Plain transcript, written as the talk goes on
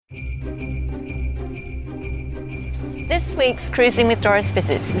This week's Cruising with Doris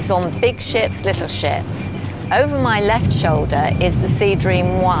Visits is on big ships, little ships. Over my left shoulder is the Sea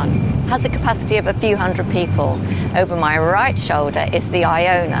Dream 1, has a capacity of a few hundred people. Over my right shoulder is the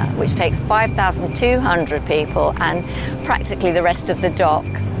Iona, which takes 5,200 people and practically the rest of the dock.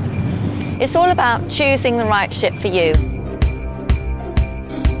 It's all about choosing the right ship for you.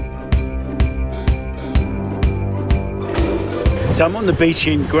 So I'm on the beach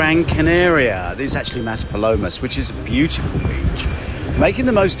in Gran Canaria. This is actually Maspalomas, which is a beautiful beach. Making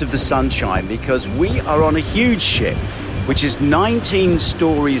the most of the sunshine because we are on a huge ship, which is 19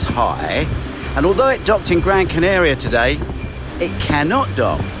 stories high. And although it docked in Gran Canaria today, it cannot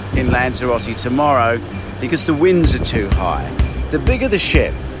dock in Lanzarote tomorrow because the winds are too high. The bigger the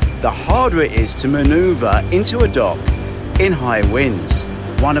ship, the harder it is to maneuver into a dock in high winds.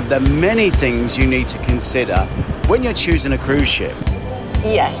 One of the many things you need to consider when you're choosing a cruise ship.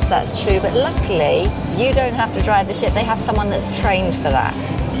 Yes, that's true, but luckily you don't have to drive the ship. They have someone that's trained for that.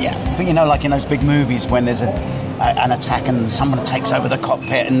 Yeah, but you know, like in those big movies when there's an attack and someone takes over the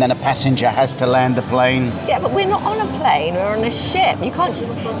cockpit and then a passenger has to land the plane. Yeah, but we're not on a plane, we're on a ship. You can't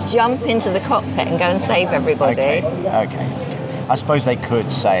just jump into the cockpit and go and save everybody. Okay. I suppose they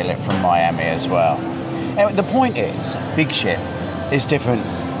could sail it from Miami as well. Anyway, the point is, big ship is different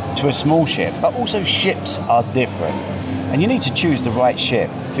to a small ship, but also ships are different. And you need to choose the right ship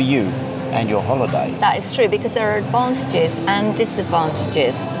for you and your holiday. That is true, because there are advantages and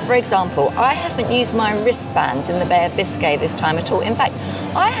disadvantages. For example, I haven't used my wristbands in the Bay of Biscay this time at all. In fact,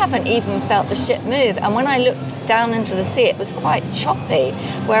 I haven't even felt the ship move, and when I looked down into the sea it was quite choppy,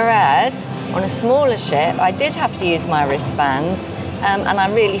 whereas on a smaller ship I did have to use my wristbands, and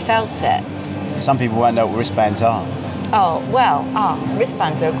I really felt it. Some people won't know what wristbands are.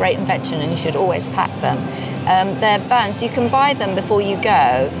 Wristbands are a great invention and you should always pack them. They're bands, you can buy them before you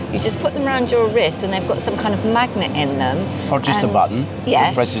go. You just put them around your wrist and they've got some kind of magnet in them. Or just a button.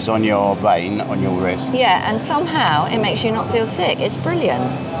 Yes. It presses on your vein on your wrist. Yeah, and somehow it makes you not feel sick. It's brilliant.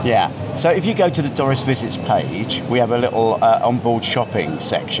 Yeah. So if you go to the Doris Visits page, we have a little onboard shopping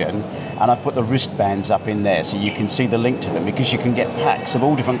section, and I've put the wristbands up in there so you can see the link to them, because you can get packs of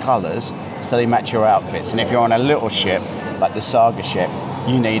all different colours so they match your outfits. And if you're on a little ship, like the Saga ship,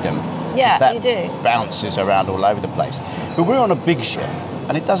 you need them. Yeah, that you do. Bounces around all over the place. But we're on a big ship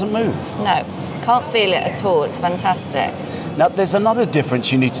and it doesn't move. No, can't feel it at all. It's fantastic. Now, there's another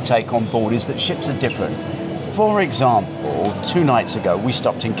difference you need to take on board, is that ships are different. For example, 2 nights ago, we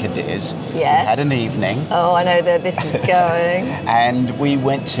stopped in Cadiz. Yes. We had an evening. Oh, I know that this is going. And we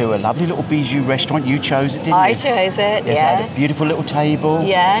went to a lovely little bijou restaurant. You chose it, didn't you? I chose it, It had a beautiful little table.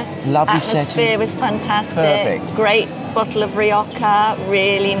 Yes. Lovely Atmosphere setting. was fantastic. Perfect. Great bottle of Rioja,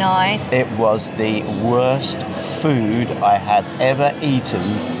 really nice. It was the worst food I had ever eaten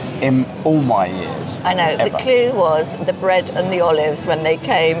in all my years. I know. Ever. The clue was the bread and the olives when they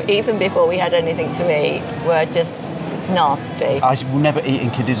came, even before we had anything to eat, were just nasty. I will never eat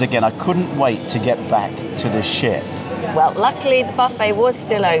in Cadiz again. I couldn't wait to get back to the ship. Well, luckily the buffet was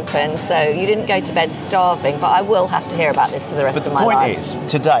still open, so you didn't go to bed starving, but I will have to hear about this for the rest of my life. But the point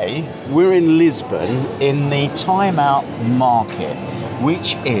is, today we're in Lisbon in the Time Out Market,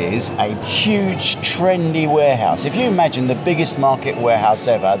 which is a huge trendy warehouse. If you imagine the biggest market warehouse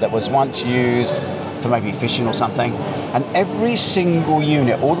ever that was once used for maybe fishing or something, and every single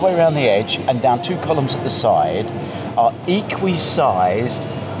unit all the way around the edge and down 2 columns at the side are equally-sized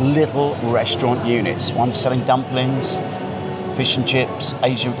little restaurant units. One's selling dumplings, fish and chips,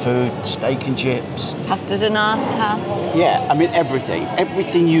 Asian food, steak and chips. Pasta donata. Yeah, I mean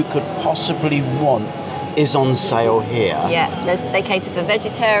everything you could possibly want is on sale here. Yeah, they cater for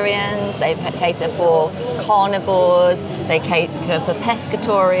vegetarians, they cater for carnivores, they cater for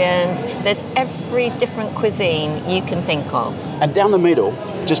pescatorians. There's every different cuisine you can think of. And down the middle,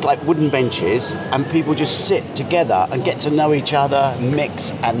 just like wooden benches, and people just sit together and get to know each other,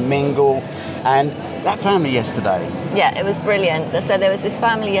 mix and mingle. And that family yesterday. Yeah, it was brilliant. So there was this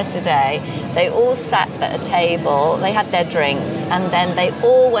family yesterday. They all sat at a table, they had their drinks, and then they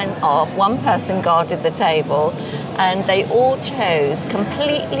all went off. One person guarded the table, and they all chose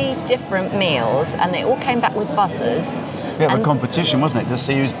completely different meals, and they all came back with buzzers. Bit of a competition, wasn't it, to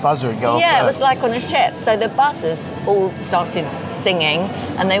see whose buzzer would go off Yeah, first. it was like on a ship. So the buzzers all started singing,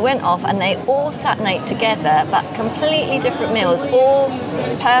 and they went off, and they all sat and ate together, but completely different meals, all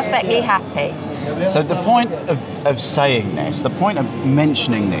perfectly happy. So the point of saying this, the point of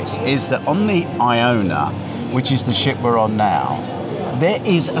mentioning this, is that on the Iona, which is the ship we're on now, there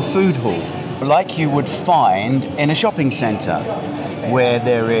is a food hall, like you would find in a shopping centre, where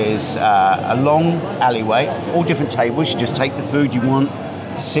there is a long alleyway, all different tables. You just take the food you want,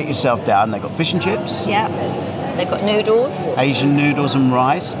 sit yourself down. They've got fish and chips, Yeah. They've got noodles. Asian noodles and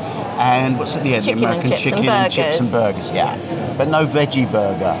rice, and what's at the end? Chicken the and American chips and chicken and chips and burgers. burgers. Yeah, but no veggie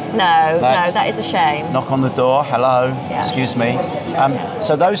burger. No, That's- that is a shame. Knock on the door. Hello. Yeah. Excuse me.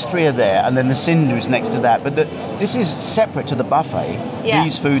 So those three are there, and then the Sindhu's next to that. But this is separate to the buffet. Yeah.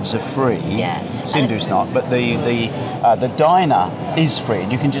 These foods are free. Yeah. Sindhu's not, but the diner is free,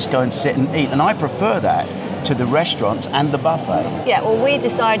 and you can just go and sit and eat. And I prefer that to the restaurants and the buffet. Yeah, well, we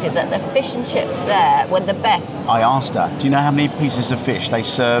decided that the fish and chips there were the best. I asked her, do you know how many pieces of fish they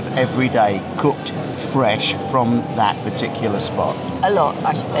serve every day, cooked fresh from that particular spot? A lot,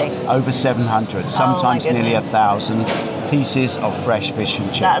 I should think. Over 700, sometimes nearly goodness. 1,000 pieces of fresh fish and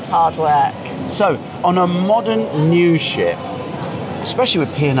chips. That's hard work. So, on a modern new ship, especially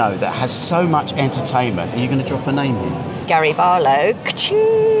with P&O that has so much entertainment, are you going to drop a name here? Gary Barlow.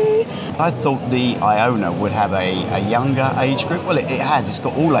 Ka-ching! I thought the Iona would have a younger age group. Well, it has. It's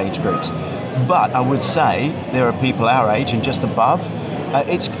got all age groups. But I would say there are people our age and just above.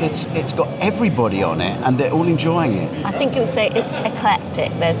 It's got everybody on it, and they're all enjoying it. I think you would say it's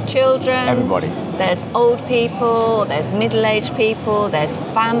eclectic. There's children. Everybody. There's old people. There's middle-aged people. There's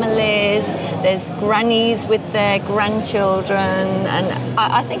families. There's grannies with their grandchildren. And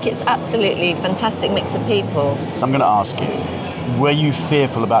I think it's absolutely fantastic mix of people. So I'm going to ask you, were you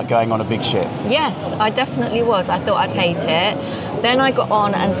fearful about going on a big ship? Yes, I definitely was. I thought I'd hate it. Then I got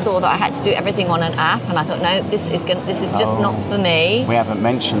on and saw that I had to do everything on an app, and I thought, no, this is just not for me. We haven't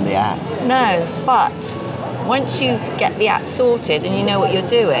mentioned the app. No, but once you get the app sorted and you know what you're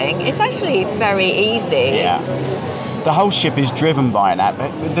doing, it's actually very easy. Yeah. The whole ship is driven by an app.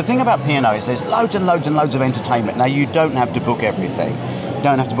 The thing about P&O is there's loads and loads and loads of entertainment. Now, you don't have to book everything. You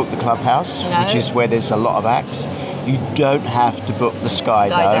don't have to book the clubhouse, No. which is where there's a lot of acts. You don't have to book the Sky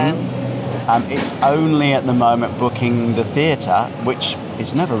Dome. It's only at the moment booking the theatre, which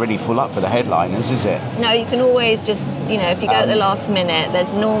is never really full up for the headliners, is it? No, you can always just, if you go at the last minute,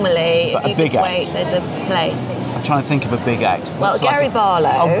 there's normally, but if a you big just wait, act. there's a place. I'm trying to think of a big act. Well, What's Gary Barlow.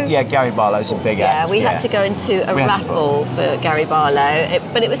 Oh, yeah, Gary Barlow's a big act. Yeah, we had to go into a We had to raffle for Gary Barlow,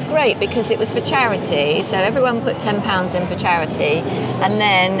 but it was great because it was for charity, so everyone put £10 in for charity, and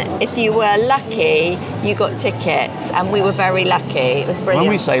then if you were lucky, you got tickets, and we were very lucky. It was brilliant.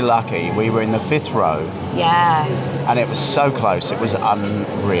 When we say lucky, we were in the 5th row, Yes. and it was so close, it was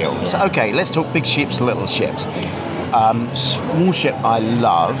unreal. Yeah. So, okay, let's talk big ships, little ships. Small ship I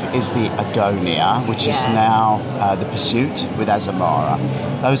love is the Adonia, which is Yeah. now the Pursuit with Azamara.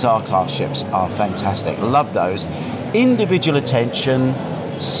 Those R-class ships are fantastic. Love those. Individual attention,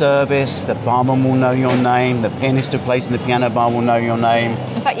 service, the barman will know your name, the pianist who plays in the piano bar will know your name.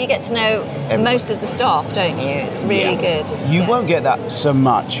 In fact, you get to know most of the staff, don't you? It's really Yeah. good. You Yeah. won't get that so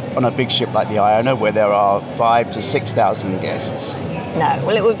much on a big ship like the Iona, where there are 5,000 to 6,000 guests. No,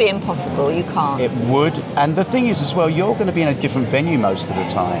 well, it would be impossible. You can't. It would, and the thing is as well, you're going to be in a different venue most of the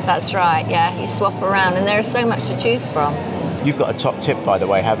time. That's right, yeah. You swap around, and there is so much to choose from. You've got a top tip, by the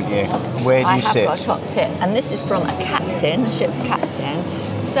way, haven't you? Where do I you have sit? got a top tip, and this is from a captain, a ship's captain.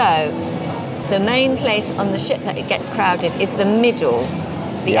 So, the main place on the ship that it gets crowded is the middle,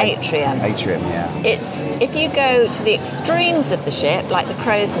 the atrium. Atrium, yeah. It's if you go to the extremes of the ship, like the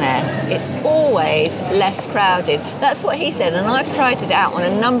crow's nest, it's always less crowded. That's what he said, and I've tried it out on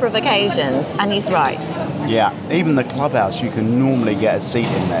a number of occasions, and he's right. Yeah, even the clubhouse, you can normally get a seat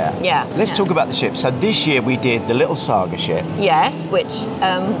in there. Yeah. Let's yeah. talk about the ship. So this year we did the little Saga ship, Yes, which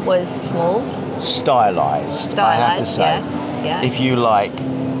was small. stylised, I have to Stylised, say. yes. Yeah. If you like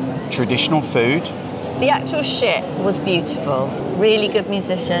traditional food, The actual ship was beautiful. Really good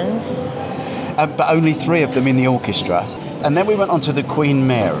musicians. but only 3 of them in the orchestra. And then we went on to the Queen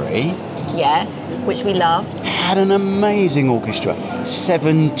Mary, Yes, which we loved. had an amazing orchestra,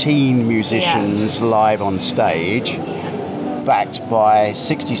 17 musicians live on stage, backed by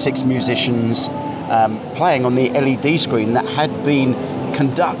 66 musicians playing on the LED screen that had been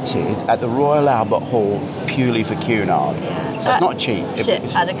conducted at the Royal Albert Hall purely for Cunard. So it's not cheap. Ship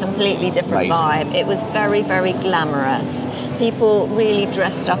had a completely different amazing. vibe. It was very, very glamorous. People really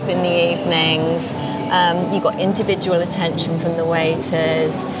dressed up in the evenings. You got individual attention from the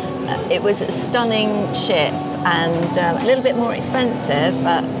waiters. It was a stunning ship and a little bit more expensive,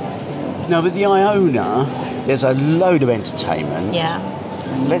 but Now with the Iona, there's a load of entertainment. yeah.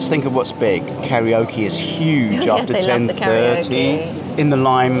 Let's think of what's big. Karaoke is huge Yeah, after they love the 10:30 karaoke. in the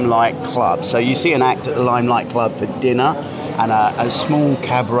Limelight Club. So you see an act at the Limelight Club for dinner and a small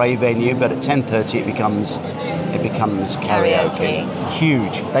cabaret venue, but at 10:30 it becomes karaoke. Karaoke.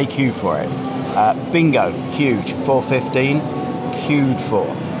 Huge. They queue for it. Bingo, huge. 4:15, queued for.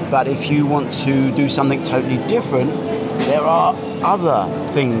 But if you want to do something totally different, there are other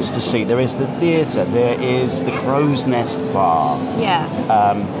things to see. There is the theatre, there is the Crow's Nest Bar,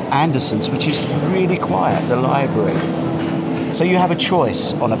 Anderson's, which is really quiet, the library. So you have a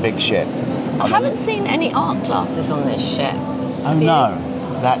choice on a big ship. I haven't seen any art classes on this ship. Oh no,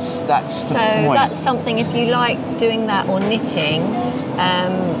 that's the point. So that's something, if you like doing that, or knitting.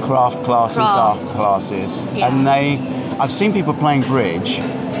 Craft classes, art classes. Yeah. And I've seen people playing bridge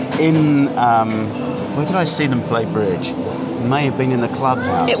in, where did I see them play bridge? It may have been in the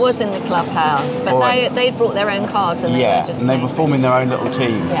clubhouse. It was in the clubhouse, but they brought their own cards and they were just they were forming their own little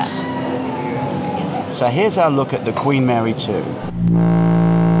teams. Yeah. So here's our look at the Queen Mary 2.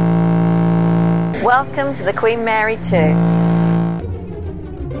 Welcome to the Queen Mary 2.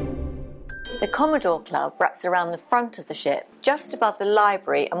 The Commodore Club wraps around the front of the ship, just above the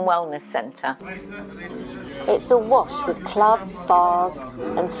library and wellness centre. It's awash with clubs, bars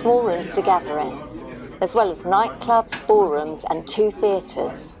and small rooms to gather in, as well as nightclubs, ballrooms and 2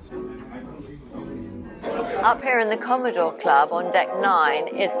 theatres. Up here in the Commodore Club on Deck 9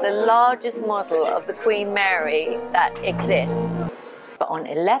 is the largest model of the Queen Mary that exists. But on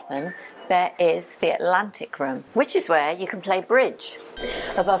 11 there is the Atlantic Room, which is where you can play bridge.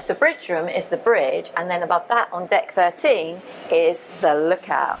 Above the bridge room is the bridge, and then above that on Deck 13 is the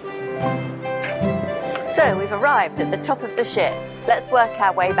lookout. So we've arrived at the top of the ship. Let's work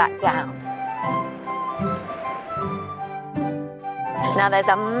our way back down. Now there's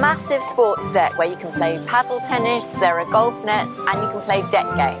a massive sports deck where you can play paddle tennis, there are golf nets, and you can play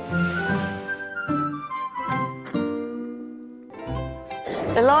deck games.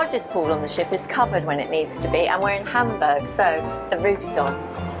 The largest pool on the ship is covered when it needs to be, and we're in Hamburg, so the roof's on.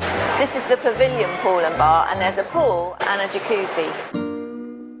 This is the pavilion pool and bar, and there's a pool and a jacuzzi.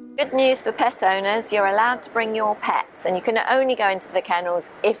 Good news for pet owners, you're allowed to bring your pets, and you can only go into the kennels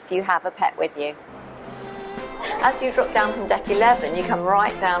if you have a pet with you. As you drop down from Deck 11, you come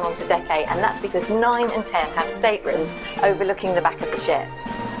right down onto Deck 8, and that's because 9 and 10 have staterooms overlooking the back of the ship.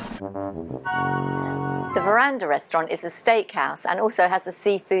 The Veranda restaurant is a steakhouse and also has a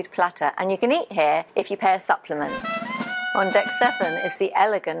seafood platter, and you can eat here if you pay a supplement. On Deck 7 is the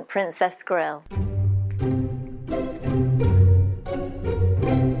elegant Princess Grill.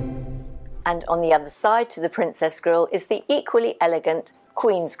 And on the other side to the Princess Grill is the equally elegant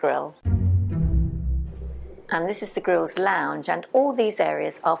Queen's Grill. And this is the grill's lounge, and all these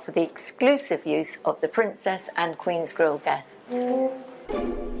areas are for the exclusive use of the Princess and Queen's Grill guests.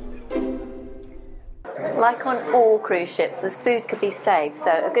 Like on all cruise ships, this food could be saved,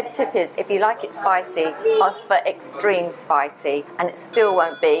 so a good tip is, if you like it spicy, ask for extreme spicy, and it still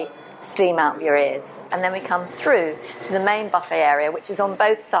won't be steam out of your ears. And then we come through to the main buffet area, which is on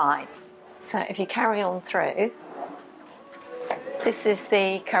both sides. So if you carry on through, this is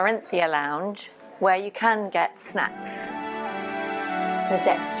the Corinthia Lounge, where you can get snacks. So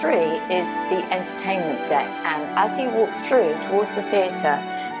Deck 3 is the entertainment deck, and as you walk through towards the theatre,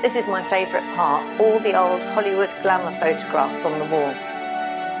 this is my favourite part, all the old Hollywood glamour photographs on the wall.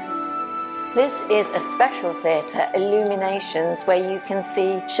 This is a special theatre, Illuminations, where you can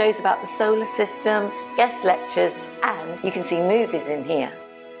see shows about the solar system, guest lectures, and you can see movies in here.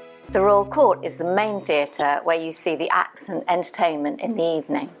 The Royal Court is the main theatre where you see the acts and entertainment in the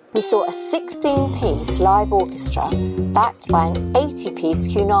evening. We saw a 16-piece live orchestra backed by an 80-piece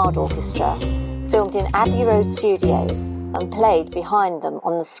Cunard orchestra, filmed in Abbey Road Studios and played behind them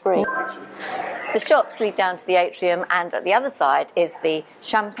on the screen. The shops lead down to the atrium, and at the other side is the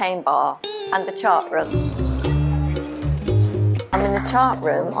champagne bar and the chart room. I'm in the chart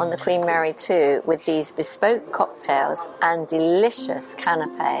room on the Queen Mary 2 with these bespoke cocktails and delicious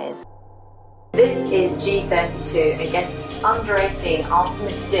canapes. This is G32, a guest under 18 aren't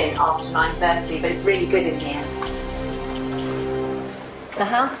permitted in after 9:30, but it's really good in here. The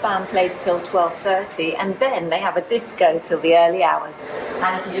house band plays till 12:30, and then they have a disco till the early hours.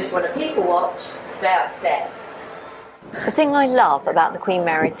 And if you just want to people watch, stay upstairs. The thing I love about the Queen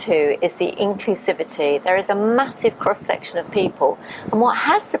Mary 2 is the inclusivity. There is a massive cross-section of people, and what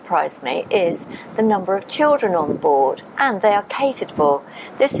has surprised me is the number of children on board, and they are catered for.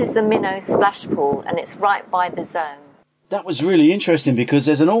 This is the Minnow Splash Pool, and it's right by the zone. That was really interesting because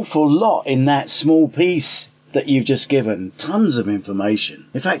there's an awful lot in that small piece that you've just given. Tons of information.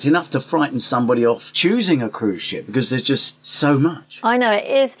 In fact, enough to frighten somebody off choosing a cruise ship because there's just so much. I know, it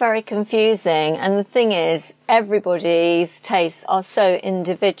is very confusing, and the thing is, everybody's tastes are so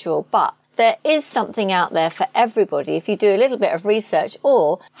individual, but there is something out there for everybody if you do a little bit of research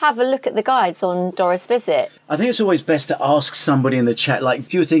or have a look at the guides on Doris Visit. I think it's always best to ask somebody in the chat, like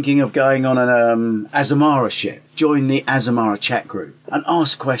if you're thinking of going on an Azamara ship, join the Azamara chat group and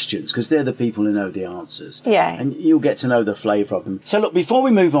ask questions, because they're the people who know the answers. Yeah. And you'll get to know the flavour of them. So look, before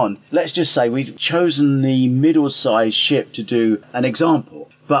we move on, let's just say we've chosen the middle-sized ship to do an example.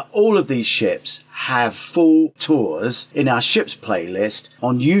 But all of these ships have full tours in our ships playlist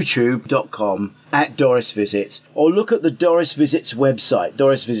on youtube.com @Doris Visits, or look at the Doris Visits website,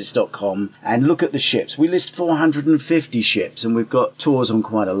 dorisvisits.com, and look at the ships. We list 450 ships, and we've got tours on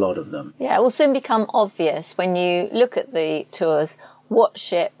quite a lot of them. Yeah, it will soon become obvious when you look at the tours what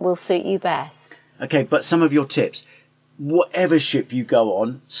ship will suit you best. Okay, but some of your tips. Whatever ship you go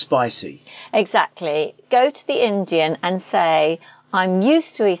on, spicy. Exactly. Go to the Indian and say, I'm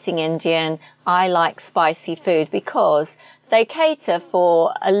used to eating Indian, I like spicy food, because they cater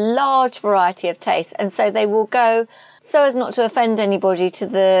for a large variety of tastes, and so they will go so as not to offend anybody to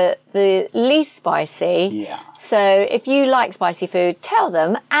the least spicy. Yeah. So if you like spicy food, tell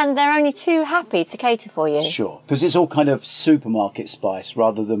them, and they're only too happy to cater for you. Sure, because it's all kind of supermarket spice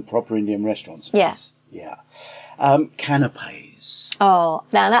rather than proper Indian restaurant spice. Yeah. Canapes. Oh,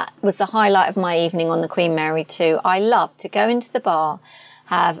 now that was the highlight of my evening on the Queen Mary 2. I love to go into the bar,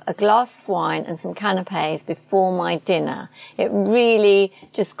 have a glass of wine and some canapes before my dinner. It really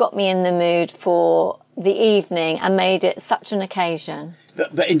just got me in the mood for the evening and made it such an occasion.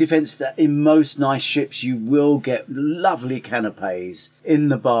 But in defence, that in most nice ships you will get lovely canapes in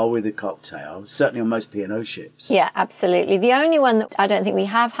the bar with a cocktail, certainly on most P&O ships. Yeah, absolutely. The only one that I don't think we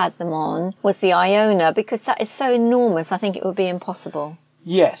have had them on was the Iona, because that is so enormous, I think it would be impossible.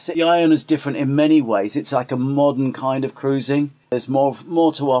 Yes, the Iona's different in many ways. It's like a modern kind of cruising. There's more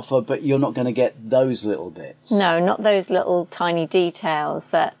to offer, but you're not going to get those little bits. No, not those little tiny details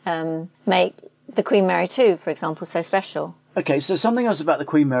that make the Queen Mary 2, for example, so special. Okay, so something else about the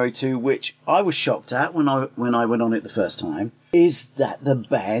Queen Mary 2, which I was shocked at when I went on it the first time, is that the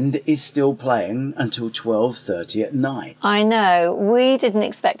band is still playing until 12:30 at night. I know, we didn't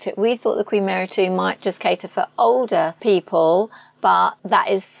expect it. We thought the Queen Mary 2 might just cater for older people, but that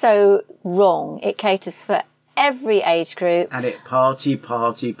is so wrong. It caters for every age group. And it parties.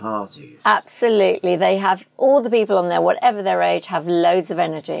 Absolutely. They have all the people on there, whatever their age, have loads of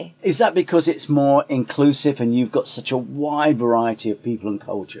energy. Is that because it's more inclusive and you've got such a wide variety of people and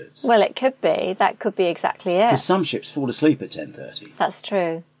cultures? Well, it could be. That could be exactly it. Because some ships fall asleep at 10:30. That's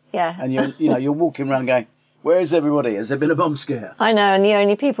true. Yeah. And you're walking around going, where is everybody? Has there been a bomb scare? I know, and the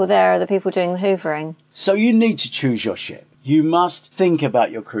only people there are the people doing the hoovering. So you need to choose your ship. You must think about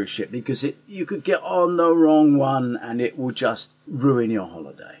your cruise ship, because you could get on the wrong one and it will just ruin your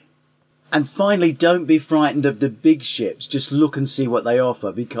holiday. And finally, don't be frightened of the big ships. Just look and see what they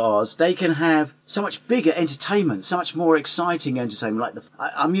offer, because they can have so much bigger entertainment, so much more exciting entertainment.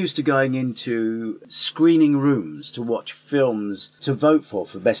 I'm used to going into screening rooms to watch films to vote for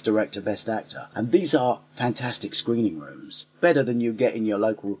Best Director, Best Actor. And these are fantastic screening rooms, better than you get in your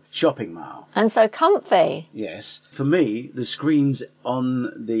local shopping mall. And so comfy. Yes. For me, the screens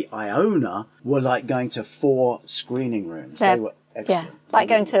on the Iona were like going to 4 screening rooms. They were excellent. Yeah, like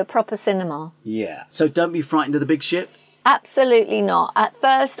going to a proper cinema. Yeah. So don't be frightened of the big ship. Absolutely not. At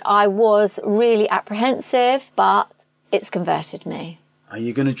first, I was really apprehensive, but it's converted me. Are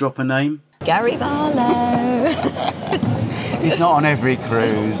you going to drop a name? Gary Barlow. He's not on every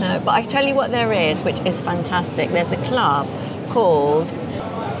cruise. No, but I tell you what there is, which is fantastic. There's a club called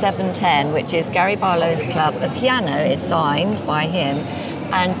 710, which is Gary Barlow's club. The piano is signed by him.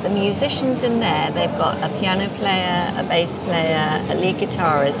 And the musicians in there, they've got a piano player, a bass player, a lead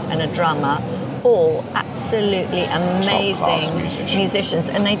guitarist and a drummer, all absolutely amazing musicians.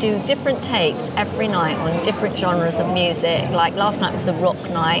 And they do different takes every night on different genres of music. Like last night was the rock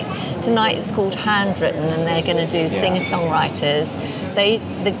night. Tonight it's called Handwritten, and they're going to do singer-songwriters.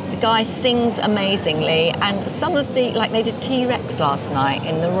 The guy sings amazingly, and some of they did T-Rex last night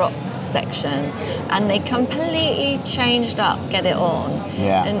in the rock section, and they completely changed up Get It On,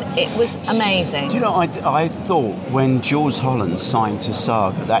 and it was amazing. Do you know, I thought when Jules Holland signed to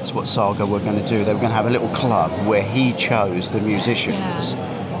Saga, that's what Saga were going to do. They were going to have a little club where he chose the musicians,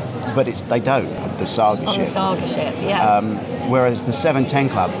 but they don't at the Saga ship. On the Saga ship, yeah. Whereas the 710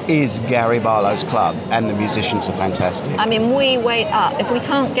 Club is Gary Barlow's club, and the musicians are fantastic. I mean, we wait up. If we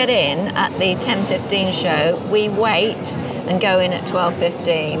can't get in at the 10:15 show, we wait and go in at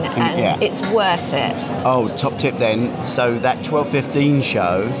 12:15, and it's worth it. Oh, top tip then. So that 12:15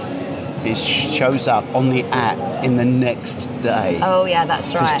 show shows up on the app in the next day. Oh, yeah,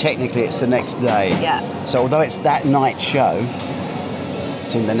 that's right. Because technically it's the next day. Yeah. So although it's that night show,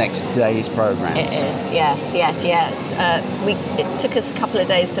 it's in the next day's programme. It is, yes. It took us a couple of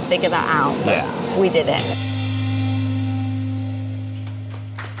days to figure that out, but we did it.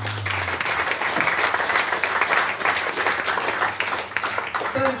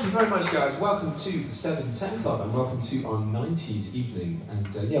 you very much, guys. Welcome to the 710 Club and welcome to our 90s evening. And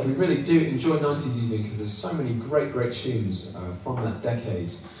we really do enjoy 90s evening because there's so many great tunes from that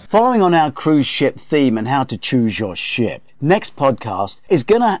decade. Following on our cruise ship theme and how to choose your ship, next podcast is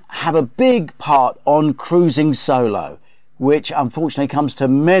going to have a big part on cruising solo, which unfortunately comes to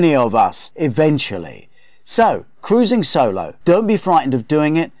many of us eventually. So, cruising solo, don't be frightened of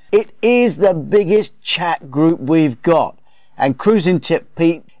doing it. It is the biggest chat group we've got. And Cruising Tip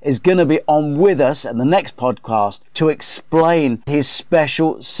Pete is going to be on with us at the next podcast to explain his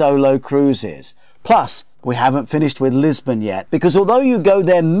special solo cruises. Plus, we haven't finished with Lisbon yet, because although you go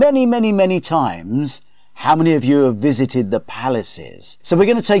there many times, how many of you have visited the palaces? So we're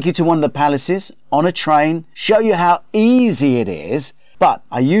going to take you to one of the palaces on a train, show you how easy it is. But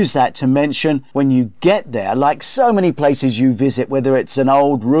I use that to mention when you get there, like so many places you visit, whether it's an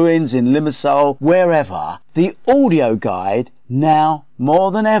old ruins in Limassol, wherever, the audio guide now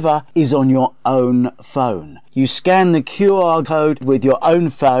more than ever is on your own phone. You scan the QR code with your own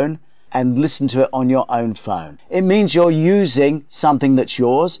phone and listen to it on your own phone. It means you're using something that's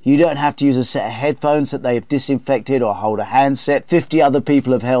yours. You don't have to use a set of headphones that they've disinfected or hold a handset 50 other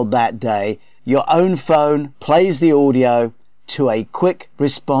people have held that day. Your own phone plays the audio to a quick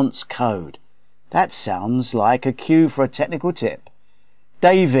response code. That sounds like a cue for a technical tip.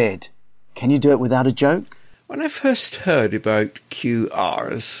 David, can you do it without a joke? When I first heard about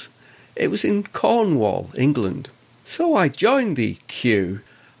QRs, it was in Cornwall, England. So I joined the queue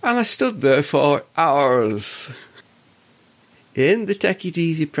and I stood there for hours. In the Take It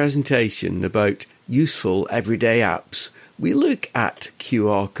Easy presentation about useful everyday apps, we look at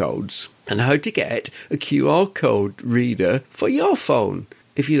QR codes and how to get a QR code reader for your phone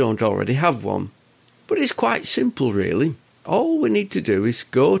if you don't already have one. But it's quite simple, really. All we need to do is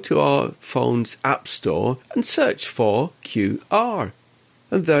go to our phone's app store and search for QR.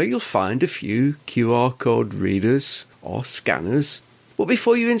 And there you'll find a few QR code readers or scanners. But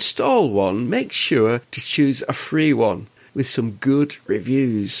before you install one, make sure to choose a free one with some good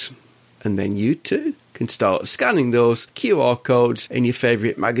reviews. And then you too can start scanning those QR codes in your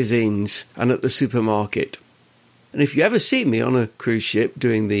favourite magazines and at the supermarket. And if you ever see me on a cruise ship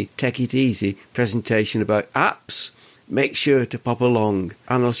doing the Take It Easy presentation about apps, make sure to pop along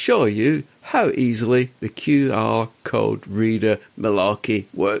and I'll show you how easily the QR code reader malarkey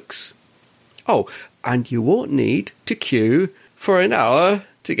works. Oh, and you won't need to queue for an hour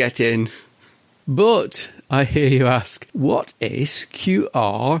to get in. But I hear you ask, what is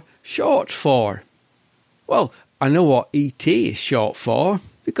QR short for? Well, I know what ET is short for,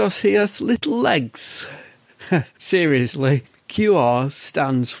 because he has little legs. Seriously, QR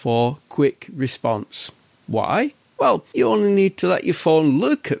stands for Quick Response. Why? Well, you only need to let your phone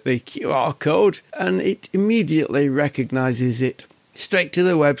look at the QR code and it immediately recognises it. Straight to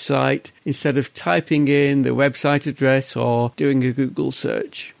the website, instead of typing in the website address or doing a Google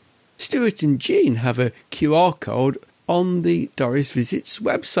search. Stuart and Jean have a QR code on the Doris Visits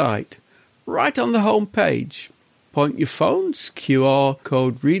website, right on the home page. Point your phone's QR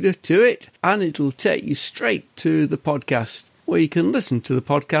code reader to it and it'll take you straight to the podcast, where you can listen to the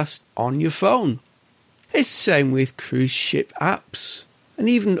podcast on your phone. It's the same with cruise ship apps, and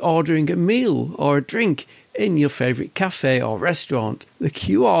even ordering a meal or a drink in your favourite cafe or restaurant. The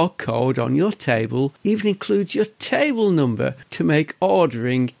QR code on your table even includes your table number to make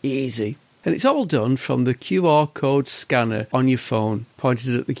ordering easy. And it's all done from the QR code scanner on your phone.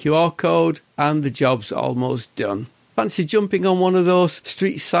 Pointed at the QR code and the job's almost done. Fancy jumping on one of those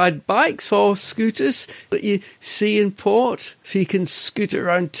street side bikes or scooters that you see in port so you can scoot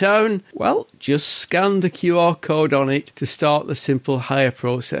around town? Well, just scan the QR code on it to start the simple hire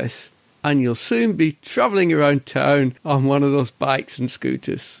process. And you'll soon be travelling around town on one of those bikes and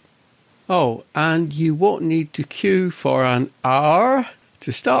scooters. Oh, and you won't need to queue for an hour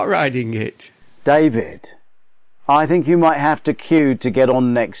to start riding it. David, I think you might have to queue to get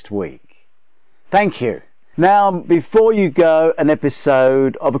on next week. Thank you. Now, before you go, an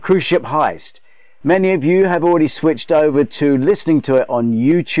episode of A Cruise Ship Heist. Many of you have already switched over to listening to it on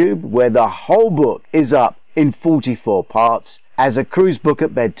YouTube, where the whole book is up in 44 parts as a cruise book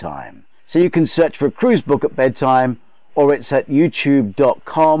at bedtime. So you can search for A Cruise Book at Bedtime, or it's at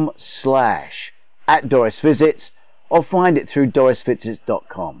youtube.com/@DorisVisits, or find it through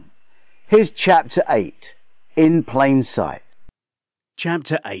dorisvisits.com. Here's Chapter 8, In Plain Sight.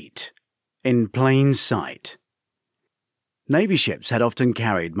 Chapter 8, In Plain Sight. Navy ships had often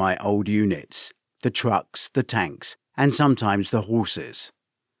carried my old units, the trucks, the tanks, and sometimes the horses.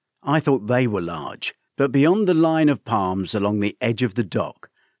 I thought they were large, but beyond the line of palms along the edge of the dock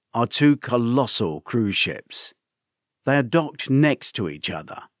are two colossal cruise ships. They are docked next to each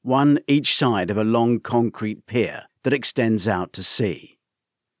other, one each side of a long concrete pier that extends out to sea.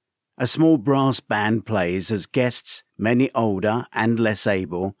 A small brass band plays as guests, many older and less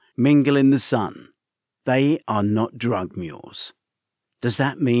able, mingle in the sun. They are not drug mules. Does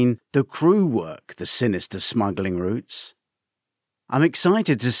that mean the crew work the sinister smuggling routes? I'm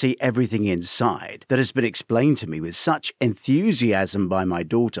excited to see everything inside that has been explained to me with such enthusiasm by my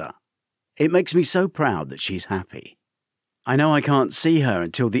daughter. It makes me so proud that she's happy. I know I can't see her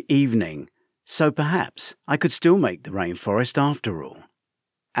until the evening, so perhaps I could still make the rainforest after all.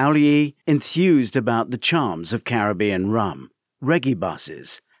 Auli'i enthused about the charms of Caribbean rum, reggae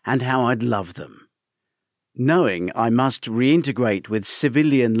buses, and how I'd love them. Knowing I must reintegrate with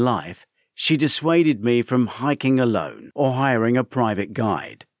civilian life, she dissuaded me from hiking alone or hiring a private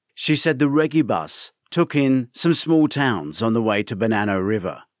guide. She said the reggae bus took in some small towns on the way to Banana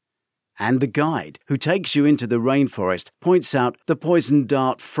River, and the guide who takes you into the rainforest points out the poison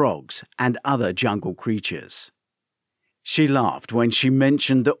dart frogs and other jungle creatures. She laughed when she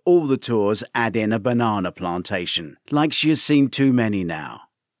mentioned that all the tours add in a banana plantation, like she has seen too many now.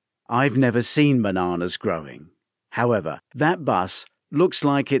 I've never seen bananas growing. However, that bus looks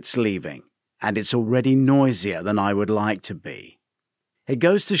like it's leaving, and it's already noisier than I would like to be. It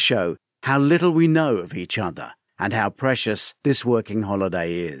goes to show how little we know of each other and how precious this working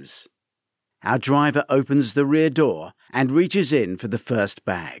holiday is. Our driver opens the rear door and reaches in for the first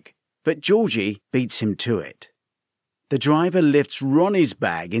bag, but Georgie beats him to it. The driver lifts Ronnie's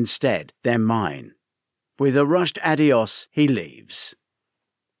bag instead, then mine. With a rushed adios, he leaves.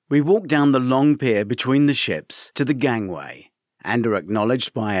 We walk down the long pier between the ships to the gangway and are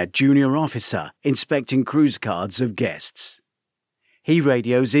acknowledged by a junior officer inspecting cruise cards of guests. He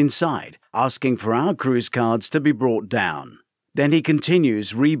radios inside, asking for our cruise cards to be brought down. Then he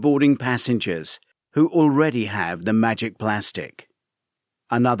continues reboarding passengers who already have the magic plastic.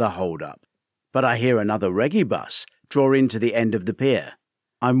 Another hold-up, but I hear another reggae bus draw into the end of the pier.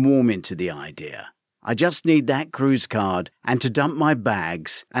 I'm warm into the idea. I just need that cruise card and to dump my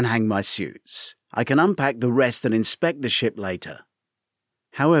bags and hang my suits. I can unpack the rest and inspect the ship later.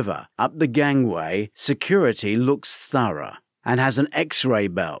 However, up the gangway, security looks thorough and has an X-ray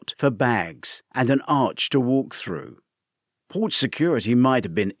belt for bags and an arch to walk through. Port security might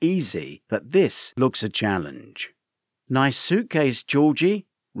have been easy, but this looks a challenge. Nice suitcase, Georgie,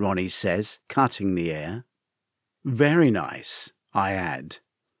 Ronnie says, cutting the air. Very nice, I add.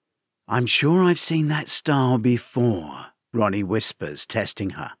 I'm sure I've seen that style before, Ronnie whispers,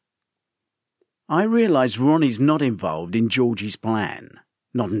 testing her. I realise Ronnie's not involved in Georgie's plan.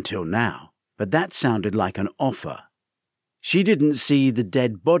 Not until now, but that sounded like an offer. She didn't see the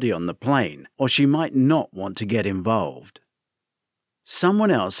dead body on the plane, or she might not want to get involved.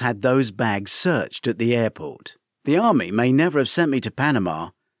 Someone else had those bags searched at the airport. The army may never have sent me to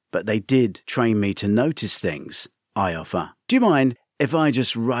Panama, but they did train me to notice things, I offer. Do you mind if I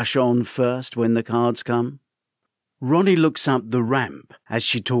just rush on first when the cards come? Ronnie looks up the ramp as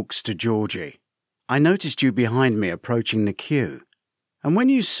she talks to Georgie. I noticed you behind me approaching the queue, and when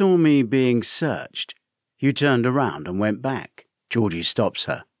you saw me being searched, you turned around and went back. Georgie stops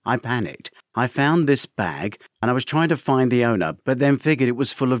her. I panicked. I found this bag, and I was trying to find the owner, but then figured it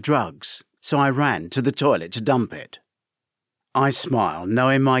was full of drugs, so I ran to the toilet to dump it. I smile,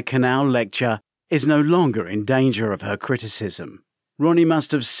 knowing my canal lecture is no longer in danger of her criticism. Ronnie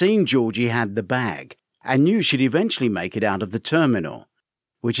must have seen Georgie had the bag, and knew she'd eventually make it out of the terminal,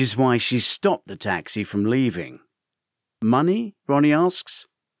 which is why she stopped the taxi from leaving. Money? Ronnie asks.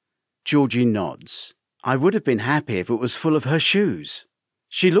 Georgie nods. I would have been happy if it was full of her shoes.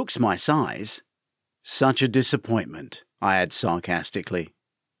 She looks my size. Such a disappointment, I add sarcastically.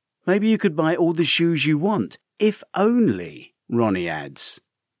 Maybe you could buy all the shoes you want, if only, Ronnie adds.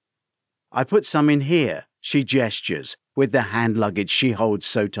 I put some in here, she gestures, with the hand luggage she holds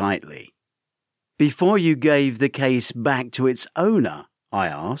so tightly. Before you gave the case back to its owner, I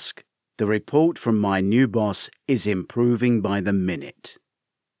ask. The report from my new boss is improving by the minute.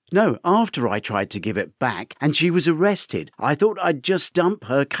 No, after I tried to give it back and she was arrested, I thought I'd just dump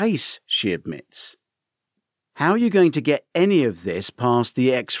her case, she admits. How are you going to get any of this past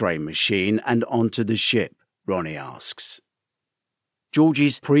the X-ray machine and onto the ship? Ronnie asks.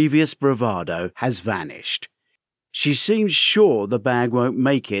 Georgie's previous bravado has vanished. She seems sure the bag won't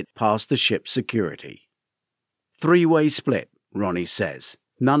make it past the ship's security. Three-way split, Ronnie says.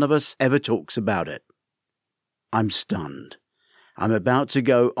 None of us ever talks about it. I'm stunned. I'm about to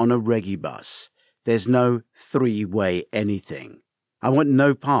go on a reggae bus. There's no three-way anything. I want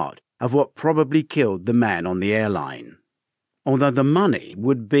no part of what probably killed the man on the airline. although the money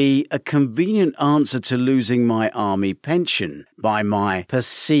would be a convenient answer to losing my army pension by my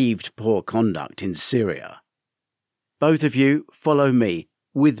perceived poor conduct in Syria. Both of you follow me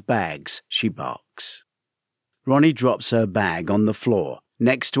with bags, she barks. Ronnie drops her bag on the floor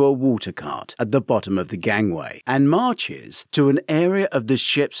next to a water cart at the bottom of the gangway and marches to an area of the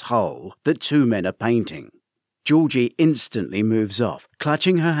ship's hull that two men are painting. Georgie instantly moves off,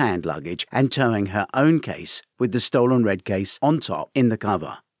 clutching her hand luggage and towing her own case with the stolen red case on top in the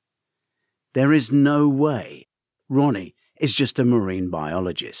cover. There is no way. Ronnie is just a marine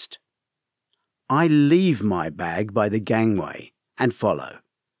biologist. I leave my bag by the gangway and follow.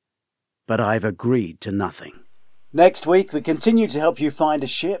 But I've agreed to nothing. Next week we continue to help you find a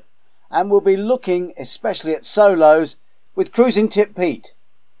ship, and we'll be looking especially at solos with Cruising Tip Pete.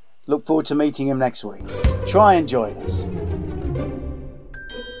 Look forward to meeting him next week. Try and join us.